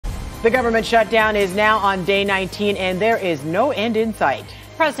The government shutdown is now on day 19, and there is no end in sight.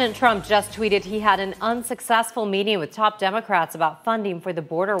 President Trump just tweeted he had an unsuccessful meeting with top Democrats about funding for the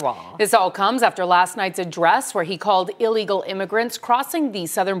border wall. This all comes after last night's address where he called illegal immigrants crossing the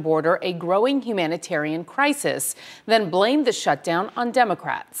southern border a growing humanitarian crisis, then blamed the shutdown on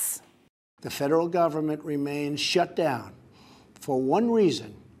Democrats. The federal government remains shut down for one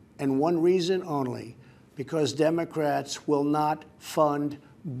reason, and one reason only, because Democrats will not fund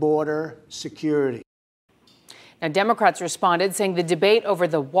border security. Now, Democrats responded, saying the debate over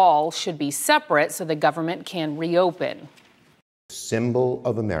the wall should be separate so the government can reopen. The symbol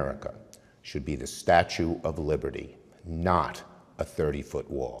of America should be the Statue of Liberty, not a 30-foot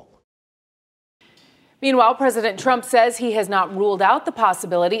wall. Meanwhile, President Trump says he has not ruled out the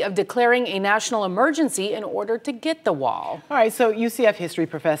possibility of declaring a national emergency in order to get the wall. All right, so UCF history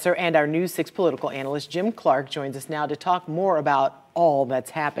professor and our News 6 political analyst Jim Clark joins us now to talk more about all that's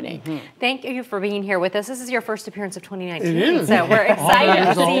happening. Thank you for being here with us. This is your first appearance of 2019. It is. So we're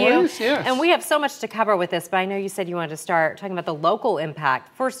excited to see you. Yes. And we have so much to cover with this, but I know you said you wanted to start talking about the local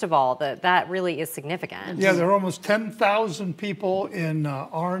impact. First of all, that really is significant. Yeah, there are almost 10,000 people in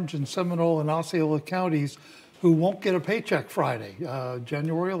Orange and Seminole and Osceola counties who won't get a paycheck Friday.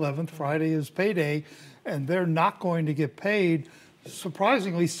 January 11th, Friday is payday, and they're not going to get paid.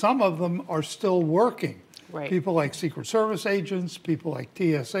 Surprisingly, some of them are still working. Right. People like Secret Service agents, people like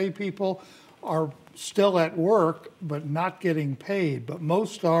TSA people are still at work but not getting paid. But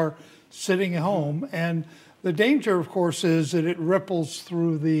most are sitting at home. And the danger, of course, is that it ripples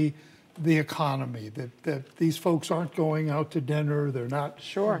through the economy, that these folks aren't going out to dinner, they're not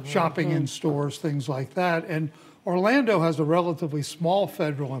shopping in stores, things like that. And Orlando has a relatively small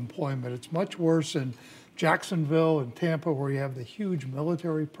federal employment. It's much worse in Jacksonville and Tampa, where you have the huge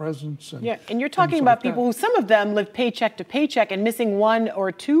military presence. And you're talking about people who, some of them live paycheck to paycheck, and missing one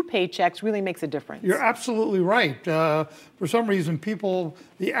or two paychecks really makes a difference. You're absolutely right. For some reason,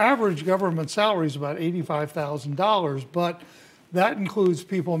 the average government salary is about $85,000, but that includes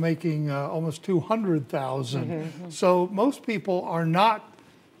people making almost $200,000. So most people are not,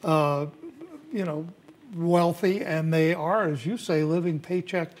 wealthy, and they are, as you say, living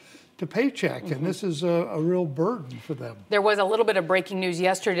paycheck to paycheck, and this is a real burden for them. There was a little bit of breaking news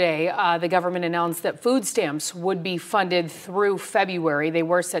yesterday. The government announced that food stamps would be funded through February. They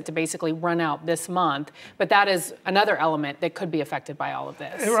were set to basically run out this month, but that is another element that could be affected by all of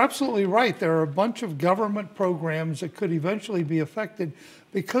this. You're absolutely right. There are a bunch of government programs that could eventually be affected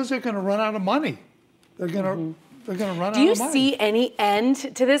because they're going to run out of money. They're going to run out of money. Do you see any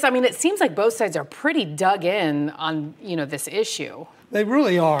end to this? I mean, it seems like both sides are pretty dug in on, this issue. They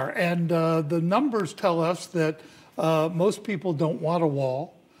really are, and the numbers tell us that most people don't want a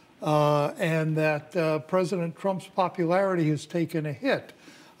wall, and that President Trump's popularity has taken a hit.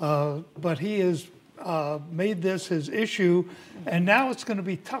 But he has made this his issue, and now it's going to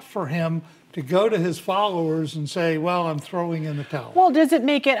be tough for him to go to his followers and say, well, I'm throwing in the towel. Well, does it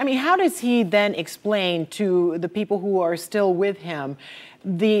make it, how does he then explain to the people who are still with him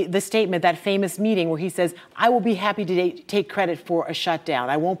the statement, that famous meeting where he says, I will be happy to take credit for a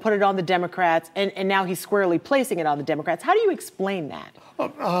shutdown. I won't put it on the Democrats, and now he's squarely placing it on the Democrats. How do you explain that?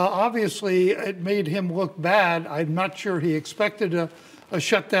 Obviously, it made him look bad. I'm not sure he expected a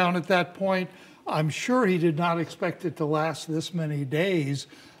shutdown at that point. I'm sure he did not expect it to last this many days.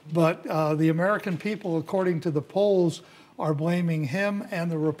 But the American people, according to the polls, are blaming him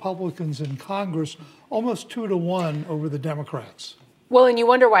and the Republicans in Congress almost 2-1 over the Democrats. Well, and you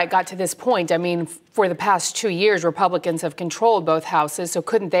wonder why it got to this point. I mean, for the past 2 years, Republicans have controlled both houses, so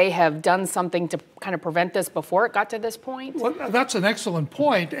couldn't they have done something to kind of prevent this before it got to this point? Well, that's an excellent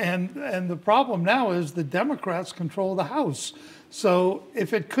point, and the problem now is the Democrats control the House. So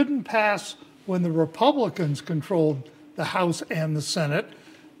if it couldn't pass when the Republicans controlled the House and the Senate,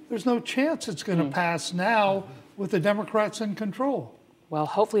 there's no chance it's going to pass now with the Democrats in control. Well,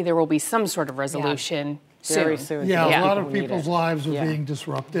 hopefully there will be some sort of resolution very soon. Yeah, a lot of people's lives are being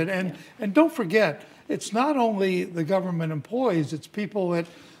disrupted. And don't forget, it's not only the government employees, it's people at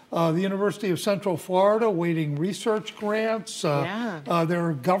the University of Central Florida waiting research grants. There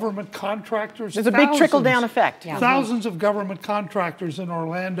are government contractors. There's a big trickle-down effect. Thousands of government contractors in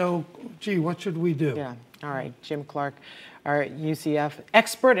Orlando. Gee, what should we do? Yeah. All right, Jim Clark, our UCF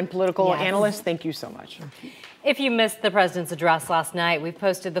expert and political analyst, thank you so much. If you missed the president's address last night, we've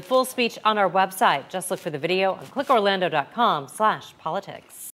posted the full speech on our website. Just look for the video on clickorlando.com/politics.